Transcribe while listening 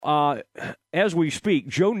as we speak,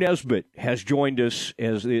 Joe Nesbitt has joined us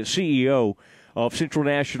as the CEO of Central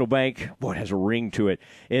National Bank. Boy, it has a ring to it.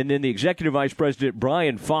 And then the Executive Vice President,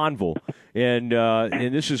 Brian Fonville. And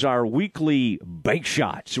this is our weekly Bank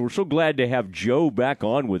Shot. So we're so glad to have Joe back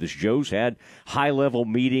on with us. Joe's had high-level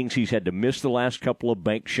meetings. He's had to miss the last couple of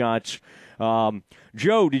Bank Shots.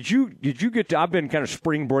 Joe, did you get to – I've been kind of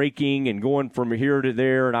spring breaking and going from here to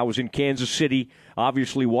there, and I was in Kansas City,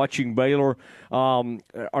 obviously watching Baylor.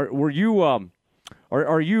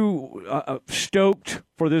 Are you stoked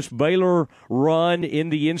for this Baylor run in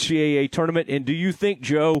the NCAA tournament? And do you think,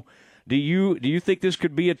 Joe, do you think this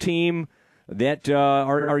could be a team that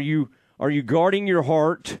are you guarding your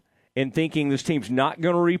heart and thinking this team's not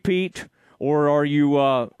going to repeat, or are you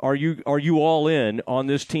all in on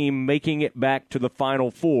this team making it back to the Final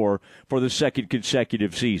Four for the second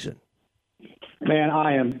consecutive season? Man,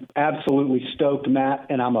 I am absolutely stoked, Matt,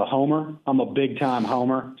 and I'm a homer. I'm a big-time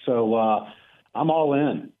homer, so I'm all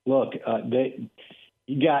in. Look, they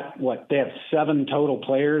have 7 total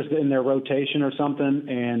players in their rotation or something,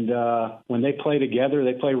 and when they play together,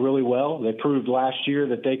 they play really well. They proved last year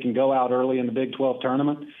that they can go out early in the Big 12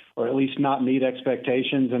 tournament, or at least not meet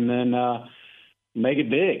expectations, and then make it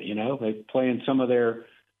big. You know, they play in some of their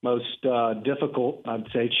most difficult, I'd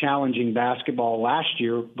say, challenging basketball last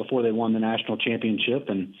year before they won the national championship,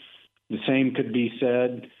 and the same could be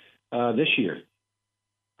said this year.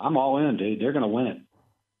 I'm all in, dude. They're going to win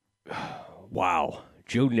it. Wow.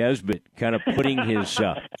 Joe Nesbitt kind of putting his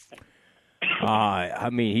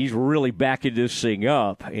he's really backing this thing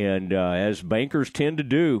up, and as bankers tend to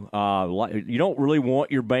do, you don't really want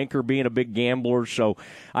your banker being a big gambler, so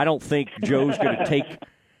I don't think Joe's going to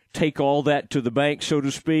take all that to the bank, so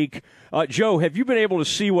to speak. Joe, have you been able to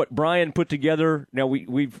see what Brian put together? Now,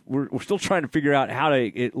 we're still trying to figure out how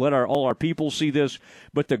to let all our people see this,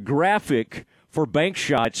 but the graphic for Bank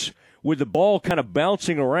Shots with the ball kind of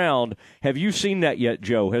bouncing around, have you seen that yet,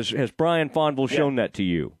 Joe? Has Brian Fonville shown that to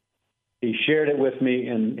you? He shared it with me,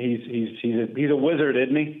 and he's a wizard,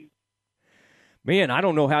 isn't he? Man, I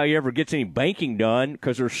don't know how he ever gets any banking done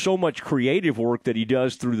because there's so much creative work that he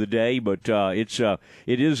does through the day. But it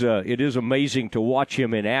is amazing to watch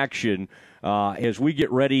him in action as we get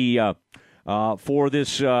ready for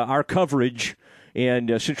this our coverage.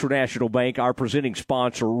 And Central National Bank, our presenting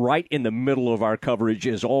sponsor, right in the middle of our coverage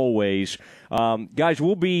as always. Guys,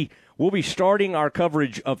 we'll be starting our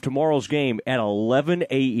coverage of tomorrow's game at 11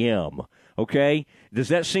 a.m., okay? Does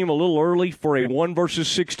that seem a little early for a 1 versus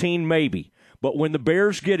 16? Maybe. But when the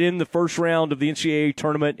Bears get in the first round of the NCAA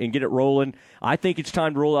tournament and get it rolling, I think it's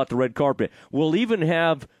time to roll out the red carpet. We'll even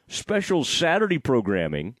have special Saturday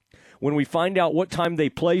programming when we find out what time they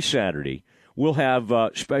play Saturday. We'll have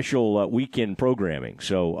special weekend programming.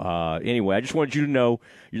 So anyway, I just wanted you to know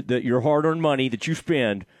that your hard-earned money that you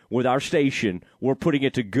spend with our station, we're putting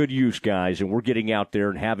it to good use, guys, and we're getting out there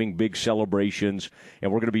and having big celebrations,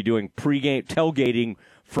 and we're going to be doing pregame tailgating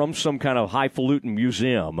from some kind of highfalutin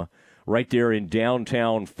museum right there in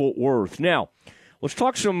downtown Fort Worth. Now, let's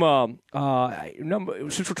talk some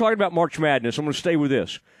since we're talking about March Madness, I'm going to stay with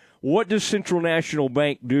this. What does Central National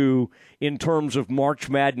Bank do in terms of March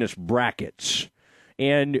Madness brackets?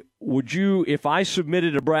 And would you, if I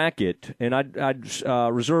submitted a bracket, and I'd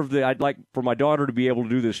reserve I'd like for my daughter to be able to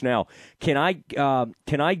do this now. Can I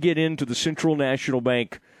get into the Central National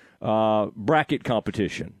Bank bracket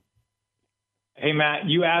competition? Hey, Matt,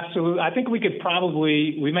 you absolutely. I think we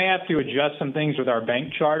may have to adjust some things with our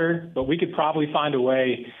bank charter, but we could probably find a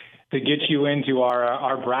way to get you into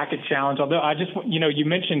our bracket challenge. Although you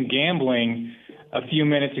mentioned gambling a few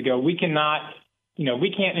minutes ago. We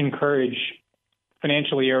can't encourage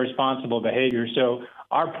financially irresponsible behavior. So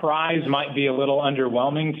our prize might be a little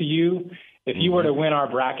underwhelming to you. If you were to win our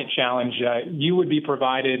bracket challenge, you would be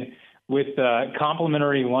provided with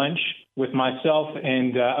complimentary lunch with myself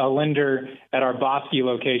and a lender at our Bosque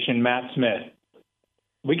location, Matt Smith.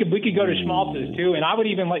 We could go to Schmaltz's too, and I would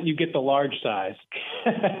even let you get the large size.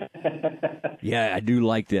 Yeah, I do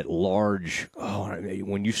like that large. Oh,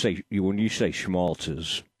 when you say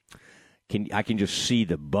Schmaltz's, I can just see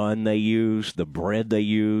the bun they use, the bread they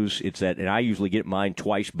use. It's that, and I usually get mine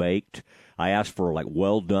twice baked. I ask for like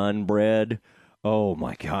well done bread. Oh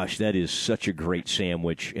my gosh, that is such a great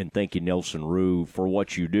sandwich, and thank you, Nelson Rue, for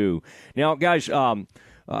what you do. Now, guys.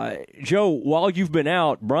 Joe, while you've been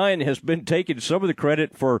out, Brian has been taking some of the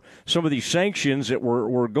credit for some of these sanctions that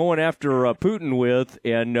we're going after Putin with,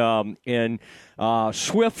 and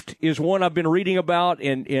SWIFT is one I've been reading about,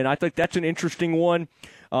 and I think that's an interesting one.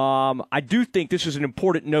 I do think this is an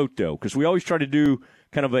important note, though, because we always try to do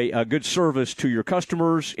kind of a good service to your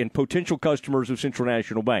customers and potential customers of Central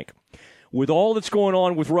National Bank. with all that's going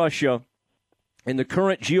on with Russia and the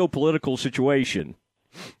current geopolitical situation,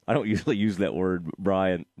 I don't usually use that word.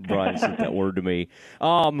 Brian sent that word to me.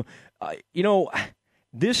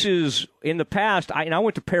 This is in the past. I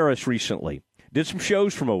went to Paris recently. Did some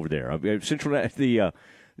shows from over there. The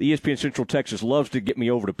ESPN Central Texas loves to get me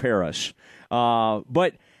over to Paris.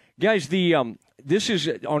 But guys, this is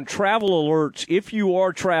on travel alerts. If you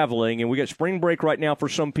are traveling, and we got spring break right now for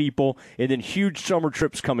some people, and then huge summer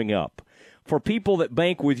trips coming up for people that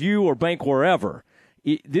bank with you or bank wherever.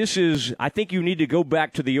 I think you need to go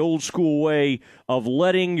back to the old school way of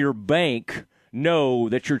letting your bank know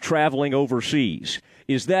that you're traveling overseas.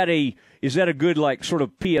 Is that a good, like, sort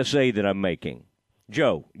of PSA that I'm making?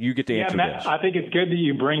 Joe, you get to answer Matt, this. I think it's good that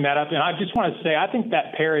you bring that up. And I just want to say, I think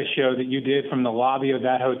that Paris show that you did from the lobby of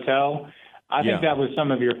that hotel, I think that was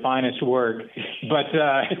some of your finest work. But,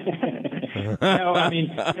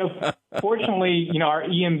 fortunately, our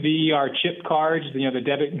EMV, our chip cards, the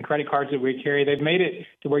debit and credit cards that we carry, they've made it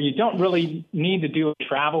to where you don't really need to do a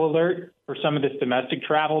travel alert for some of this domestic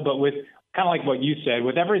travel. But with kind of like what you said,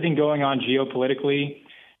 with everything going on geopolitically,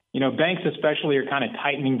 banks especially are kind of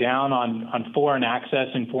tightening down on foreign access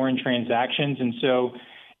and foreign transactions. And so,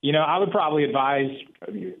 I would probably advise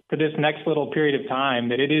for this next little period of time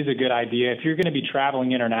that it is a good idea, if you're going to be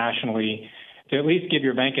traveling internationally, to at least give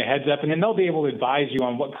your bank a heads up, and then they'll be able to advise you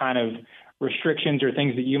on what kind of restrictions or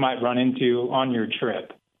things that you might run into on your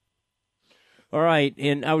trip. All right,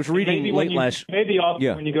 and I was reading maybe when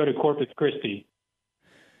you go to Corpus Christi.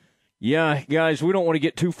 Yeah, guys, we don't want to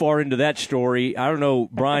get too far into that story. I don't know,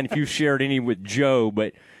 Brian, if you've shared any with Joe,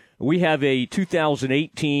 but we have a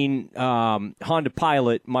 2018 Honda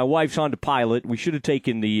Pilot, my wife's Honda Pilot. We should have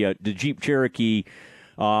taken the Jeep Cherokee,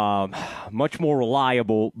 much more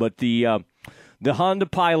reliable, but the Honda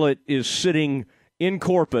Pilot is sitting in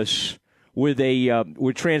Corpus with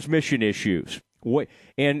transmission issues.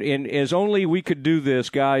 And as only we could do this,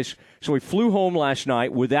 guys, so we flew home last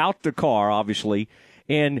night without the car, obviously,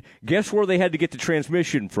 and guess where they had to get the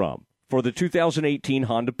transmission from for the 2018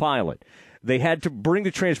 Honda Pilot? They had to bring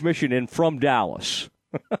the transmission in from Dallas.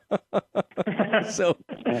 So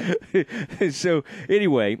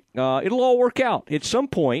anyway, it'll all work out. At some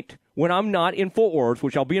point, when I'm not in Fort Worth,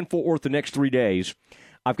 which I'll be in Fort Worth the next 3 days,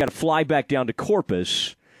 I've got to fly back down to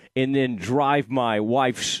Corpus and then drive my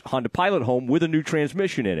wife's Honda Pilot home with a new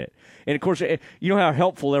transmission in it. And, of course, you know how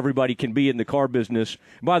helpful everybody can be in the car business.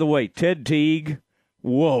 By the way, Ted Teague,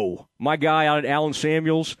 whoa, my guy out at Allen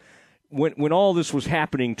Samuels, when all this was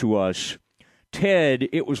happening to us, Ted,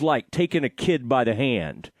 it was like taking a kid by the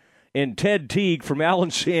hand. And Ted Teague from Allen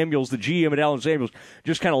Samuels, the GM at Allen Samuels,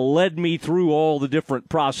 just kind of led me through all the different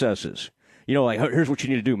processes. Like, here's what you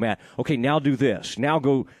need to do, Matt. Okay, now do this. Now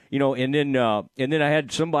go, and then I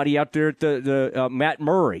had somebody out there at the Matt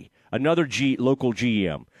Murray, another local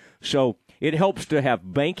GM. So it helps to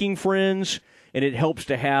have banking friends, and it helps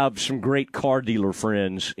to have some great car dealer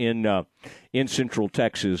friends in Central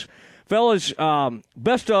Texas. Fellas,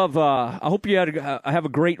 best of. I hope you have a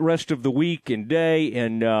great rest of the week and day.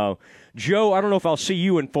 And Joe, I don't know if I'll see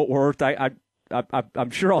you in Fort Worth. I'm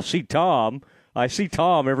sure I'll see Tom. I see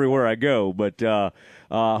Tom everywhere I go. But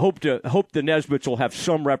hope the Nesbitts will have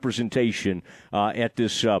some representation at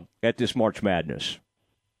this March Madness.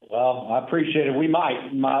 Well, I appreciate it. We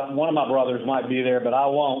might. One of my brothers might be there, but I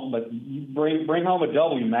won't. But bring home a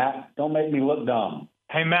W, Matt. Don't make me look dumb.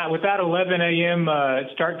 Hey, Matt, with that 11 a.m.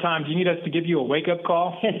 Start time, do you need us to give you a wake-up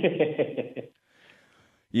call?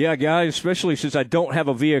 Yeah, guys, especially since I don't have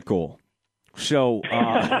a vehicle. So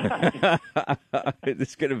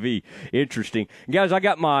it's going to be interesting. Guys, I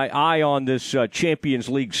got my eye on this Champions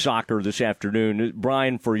League soccer this afternoon.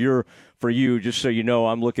 Brian, for you, just so you know,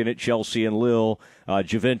 I'm looking at Chelsea and Lille,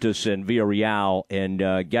 Juventus and Villarreal, and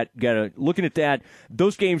looking at that.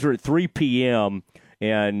 Those games are at 3 p.m.,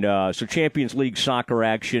 and so Champions League soccer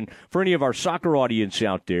action for any of our soccer audience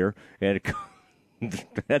out there, and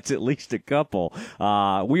that's at least a couple.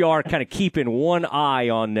 We are kind of keeping one eye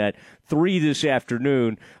on that 3 this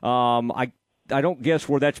afternoon. I don't guess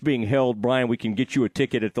where that's being held, Brian. We can get you a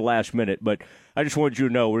ticket at the last minute, but I just wanted you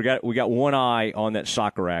to know we got one eye on that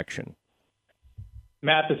soccer action.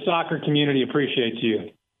 Matt, the soccer community appreciates you.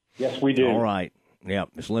 Yes, we do. All right. Yeah,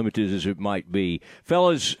 as limited as it might be.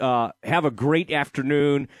 Fellas, have a great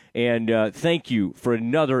afternoon, and thank you for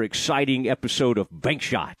another exciting episode of Bank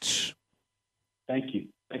Shots. Thank you.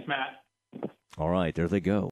 Thanks, Matt. All right, there they go.